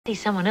see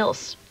someone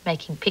else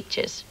making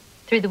pictures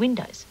through the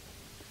windows.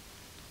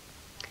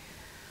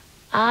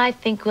 I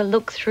think we'll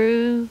look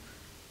through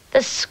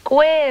the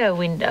square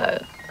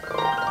window.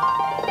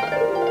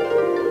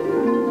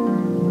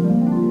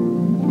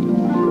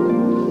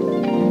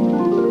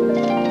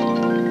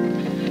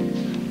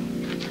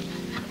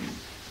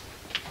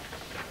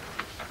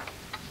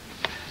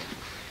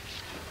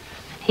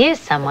 Here's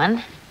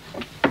someone.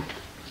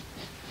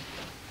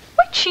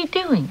 What's she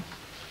doing?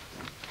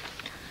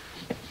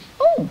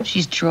 Oh,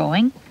 she's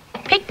drawing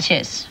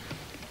pictures.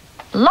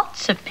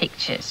 Lots of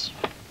pictures.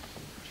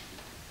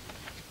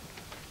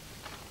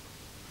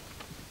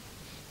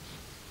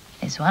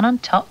 There's one on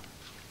top.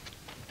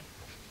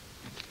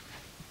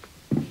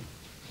 And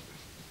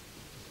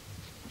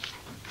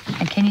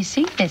can you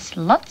see there's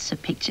lots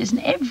of pictures,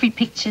 and every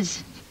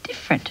picture's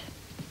different,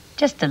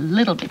 just a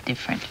little bit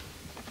different.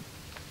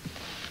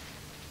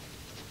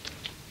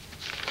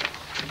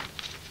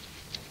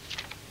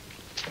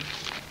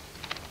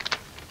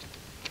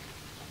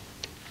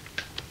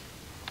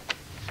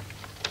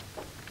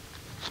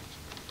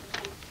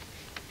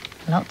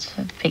 Lots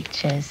of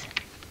pictures,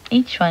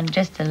 each one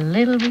just a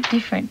little bit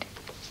different.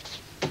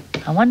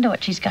 I wonder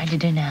what she's going to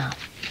do now.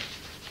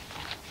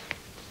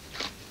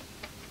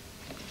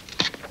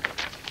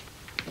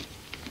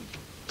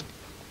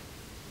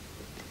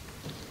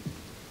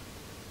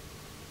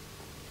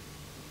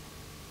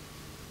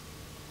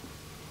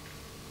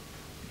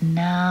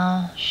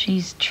 Now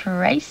she's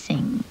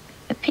tracing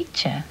the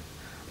picture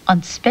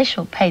on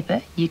special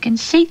paper you can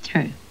see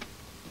through.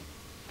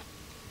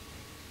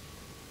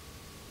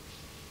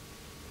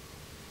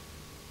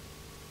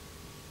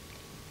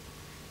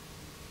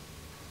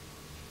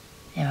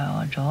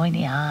 They're drawing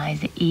the eyes,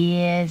 the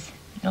ears,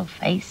 the little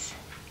face,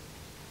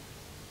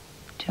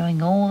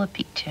 drawing all the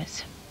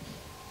pictures.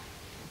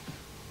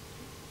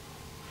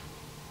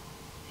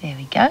 There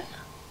we go.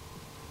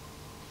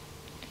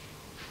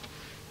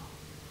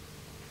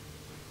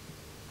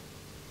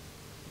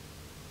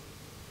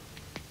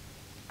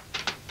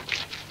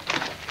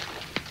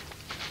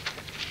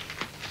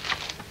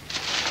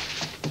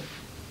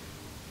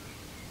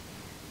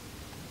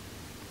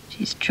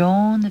 She's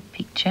drawn the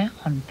picture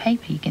on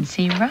paper you can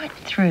see right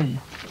through.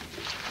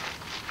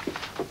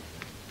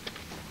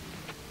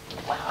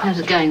 How's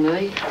it going,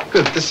 Louis?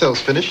 Good. This cell's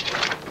finished.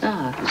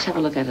 Ah, let's have a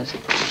look at it.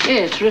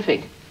 Yeah,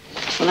 terrific.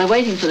 Well, I'm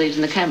waiting for these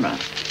in the camera.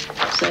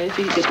 So if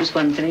you get this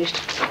one finished,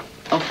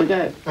 off we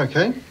go.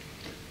 Okay.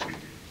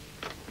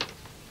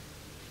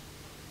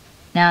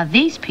 Now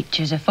these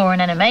pictures are for an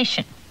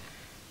animation,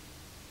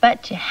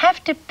 but you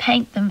have to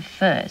paint them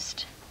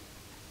first.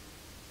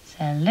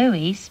 So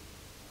Louis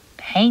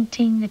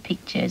painting the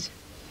pictures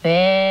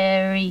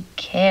very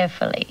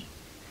carefully,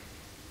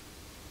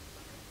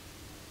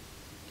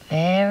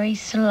 very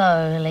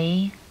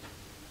slowly.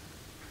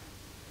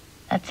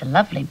 That's a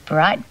lovely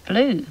bright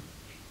blue.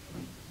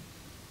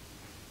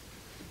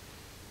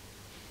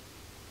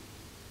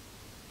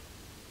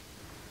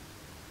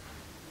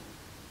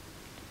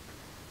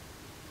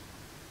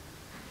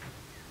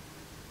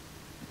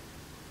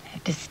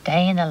 Have to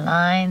stay in the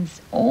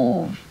lines.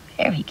 Oh,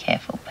 very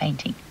careful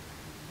painting.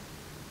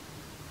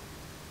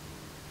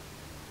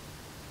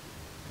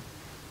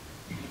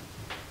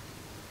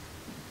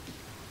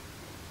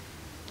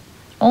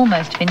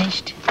 Almost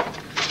finished.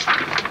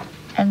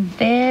 And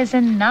there's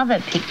another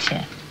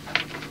picture.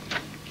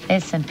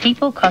 There's some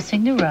people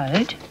crossing the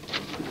road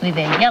with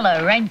their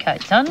yellow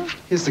raincoats on.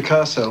 Here's the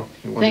car cell.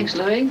 Thanks,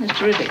 Louis. That's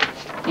terrific.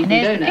 You And can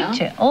there's go the now.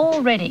 picture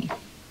all ready.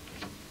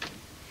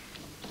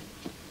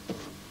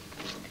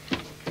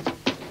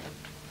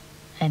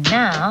 And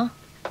now,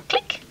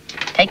 click,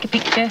 take a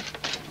picture.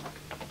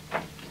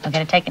 I'm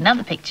going to take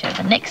another picture of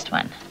the next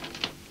one.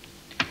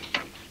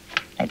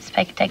 Let's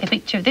take a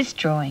picture of this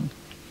drawing.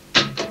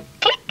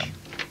 Click.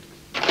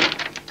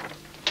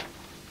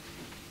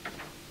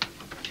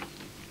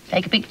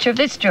 Take a picture of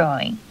this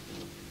drawing.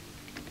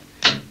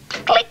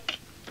 Click.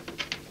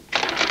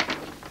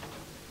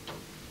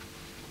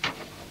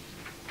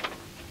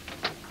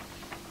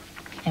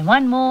 And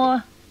one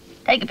more.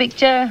 Take a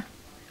picture.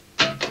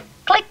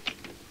 Click.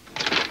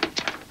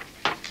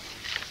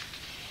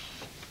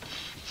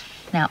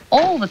 Now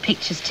all the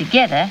pictures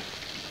together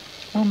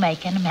will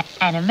make an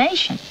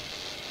animation.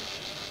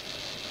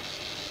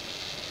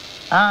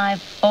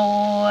 5,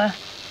 4,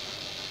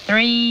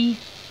 3,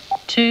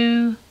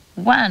 2,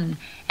 1.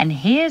 And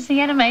here's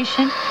the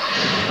animation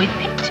with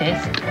pictures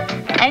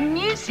and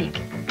music.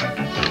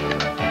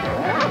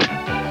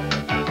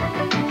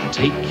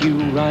 Take you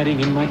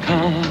riding in my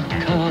car,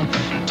 car.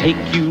 Take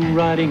you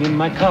riding in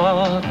my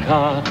car,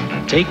 car.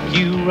 Take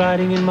you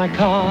riding in my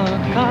car,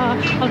 car.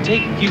 I'll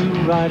take you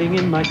riding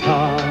in my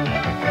car.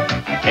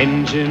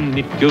 Engine,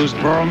 it goes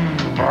brum,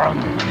 brum.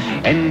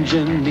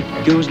 Engine,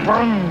 it goes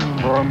brum,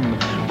 brum.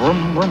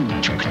 Brum, brum,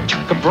 chugga,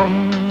 chugga,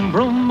 brum,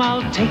 brum.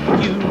 I'll take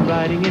you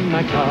riding in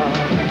my car.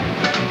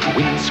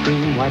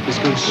 Windscreen wipers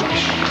go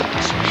swish,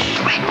 swish.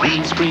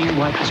 Windscreen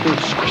wipers go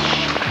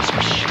swish,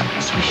 swish,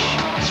 swish,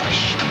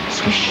 swish,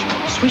 swish,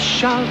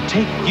 swish. I'll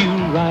take you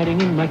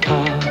riding in my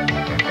car.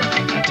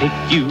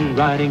 take you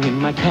riding in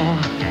my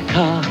car,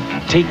 car.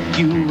 Take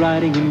you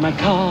riding in my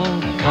car,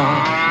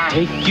 car.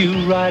 Take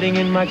you riding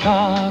in my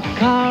car,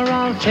 car.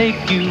 I'll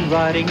take you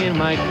riding in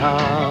my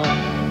car.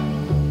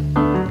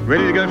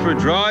 Ready to go for a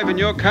drive in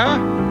your car?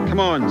 Come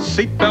on,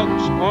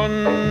 seatbelts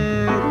on,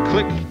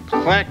 click,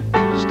 clack,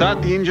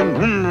 start the engine,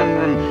 vroom, vroom,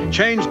 vroom.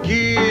 Change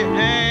gear,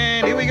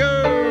 and here we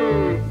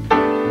go.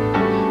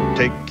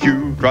 Take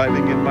you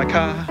driving in my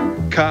car,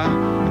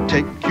 car.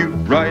 Take you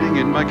riding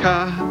in my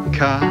car,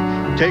 car.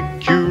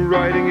 Take you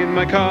riding in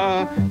my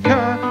car,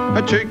 car.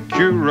 I take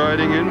you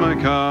riding in my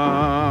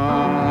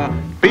car.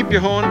 Beep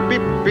your horn,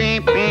 beep,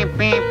 beep, beep,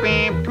 beep,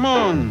 beep. Come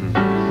on.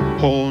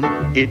 Horn,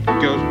 it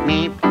goes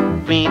beep,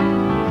 beep.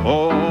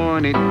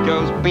 Horn, it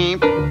goes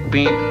beep,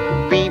 beep,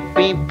 beep,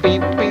 beep,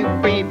 beep, beep,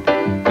 beep,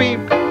 beep.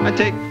 I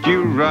take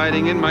you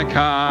riding in my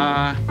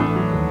car.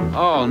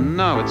 Oh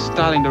no, it's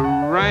starting to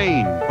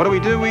rain. What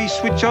do? We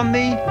switch on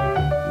the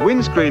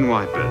windscreen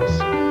wipers.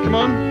 Come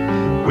on.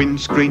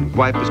 Windscreen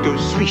wipers go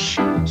swish,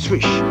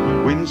 swish.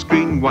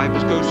 Windscreen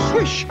wipers go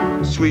swish,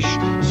 swish,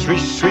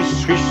 swish, swish,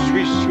 swish,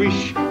 swish,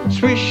 swish,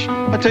 swish.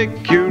 I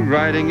take you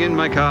riding in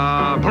my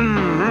car. Brum,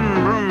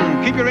 brum,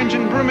 brum. Keep your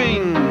engine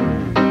brumming.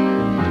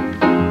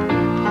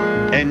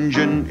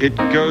 Engine, it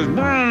goes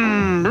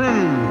brum,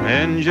 brum.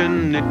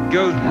 Engine, it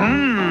goes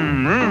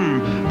brum,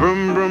 brum.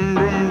 Brum, brum,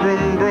 brum,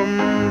 brum,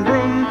 brum,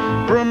 brum.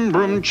 Brum,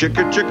 brum,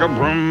 chicka, chicka,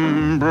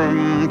 brum,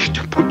 brum.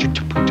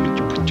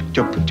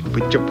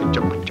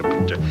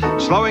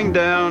 Slowing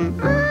down.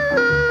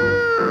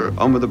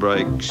 On with the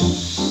brakes.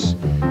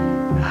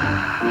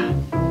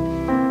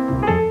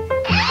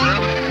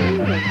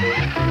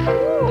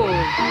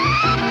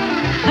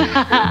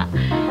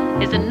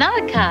 There's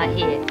another car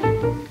here.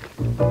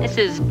 This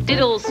is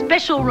Diddle's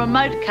special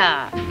remote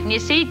car. Can you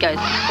see? It goes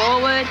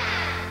forward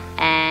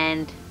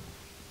and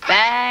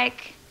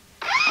back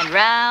and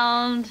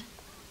round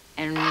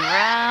and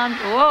round.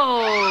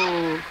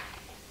 Whoa!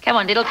 Come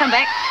on, Diddle, come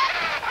back.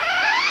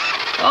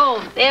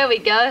 Oh, there we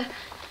go.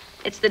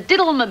 It's the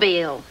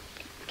Diddle-mobile.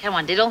 Come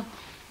on, Diddle.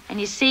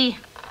 And you see,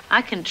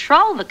 I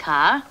control the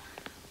car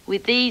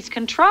with these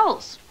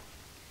controls.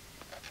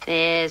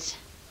 There's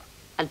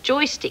a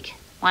joystick,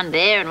 one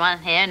there and one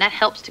here, and that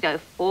helps to go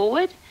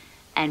forward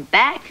and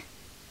back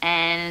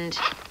and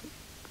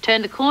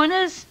turn the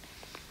corners.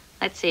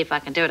 Let's see if I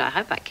can do it. I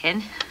hope I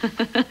can.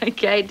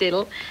 Okay,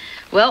 Diddle.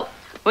 Well,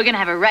 we're going to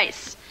have a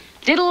race.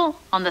 Diddle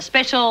on the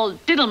special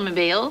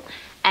Diddle-mobile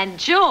and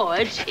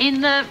George in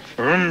the...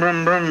 Brum,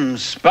 brum, brum.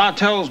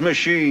 Spartel's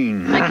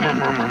machine. Okay,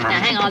 now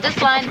hang on, I'll just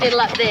line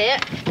Diddle up there.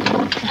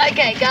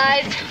 Okay,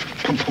 guys.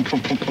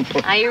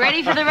 Are you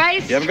ready for the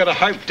race? You haven't got a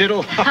hope,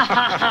 Diddle.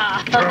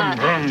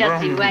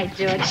 Just you wait,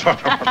 George.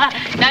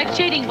 No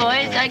cheating,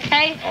 boys,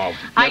 okay? Oh,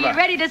 Are you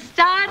ready to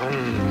start?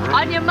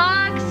 On your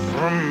marks,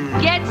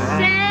 get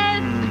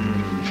set,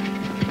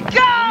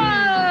 go!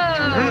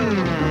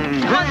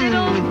 Come on,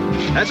 Diddle.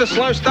 That's a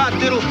slow start,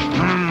 Diddle.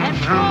 And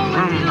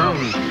forward, Diddle.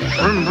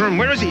 Brum, brum.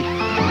 Where is he?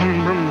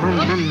 Brum, brum, brum,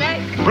 brum.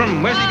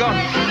 Brum, where's he gone?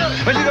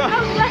 Where's he gone?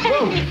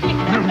 Whoa.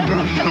 Brum,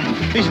 brum, brum.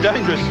 He's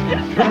dangerous.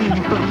 Brum,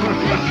 brum, brum.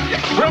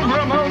 Brum,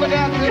 brum, hold it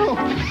out, Diddle.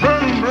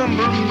 Brum, brum,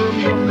 brum, brum,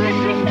 brum,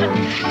 brum, brum.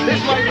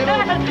 This way,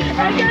 Diddle.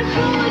 I got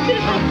forward,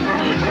 Diddle.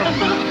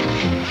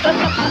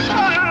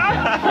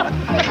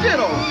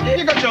 Diddle,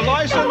 you got your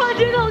license? Come on,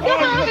 Diddle,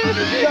 come on.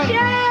 Yay!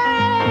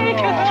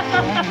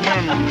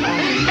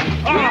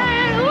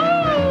 Yay!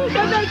 Woo!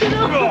 Come back,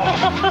 Diddle.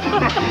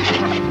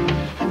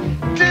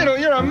 Diddle,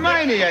 you're a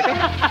maniac.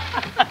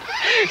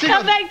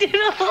 Come back,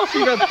 Diddle.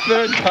 You got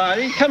third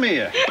party. Come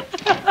here.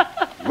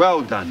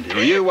 Well done,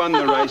 Diddle. You won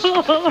the race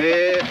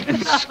fair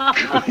and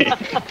square.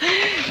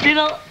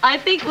 Diddle, I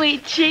think we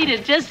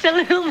cheated just a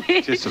little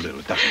bit. Just a little.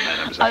 It doesn't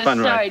matter. It was a I'm fun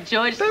sorry, race.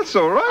 George. That's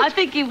all right. I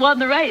think you won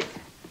the race.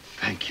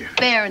 Thank you.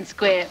 Fair and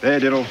square. There,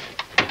 Diddle.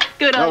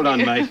 Good Well on done,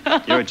 you. mate.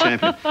 You're a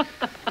champion.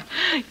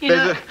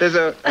 You There's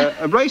a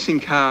racing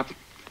car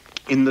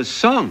in the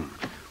song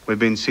we've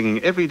been singing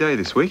every day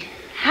this week.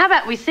 How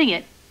about we sing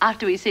it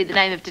after we see the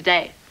name of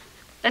today?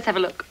 Let's have a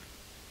look.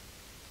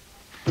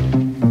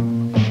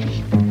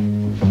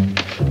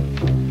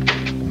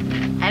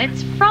 And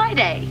it's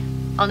Friday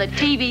on the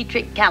TV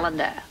trick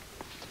calendar.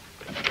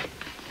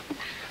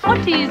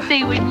 What do you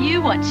see when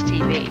you watch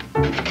TV?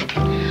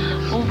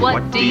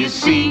 What do you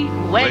see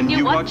when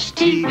you watch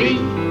TV?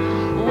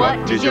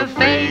 What is your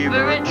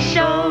favorite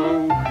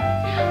show?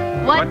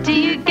 What do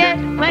you get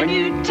when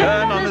you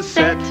turn on the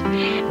set?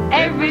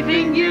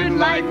 Everything you'd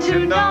like to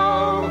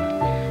know.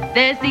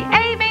 There's the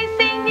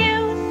ABC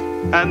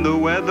News And the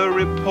weather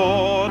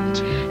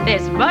report.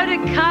 There's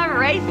motor car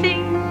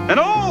racing. And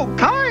all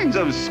kinds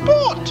of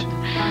sport.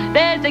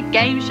 There's a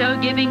game show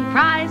giving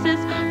prizes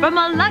from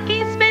a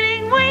lucky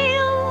spinning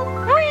wheel.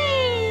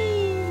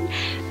 Whee!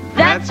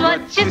 That's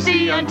what you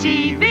see on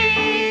TV.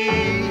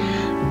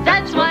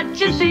 That's what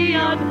you see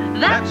on.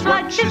 That's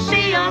what you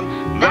see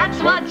on.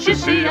 That's what you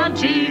see on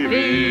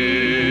TV.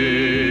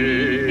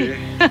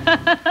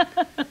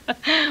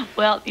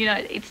 Well, you know,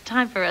 it's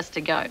time for us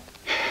to go.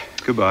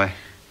 Goodbye.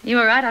 You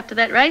all right after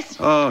that race?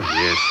 Oh,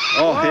 yes.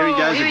 Oh, here he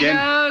goes here again.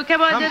 We go.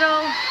 Come on, Come.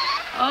 Diddle.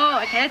 Oh,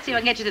 okay, let's see if I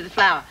can get you to the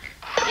flower.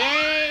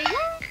 Yay!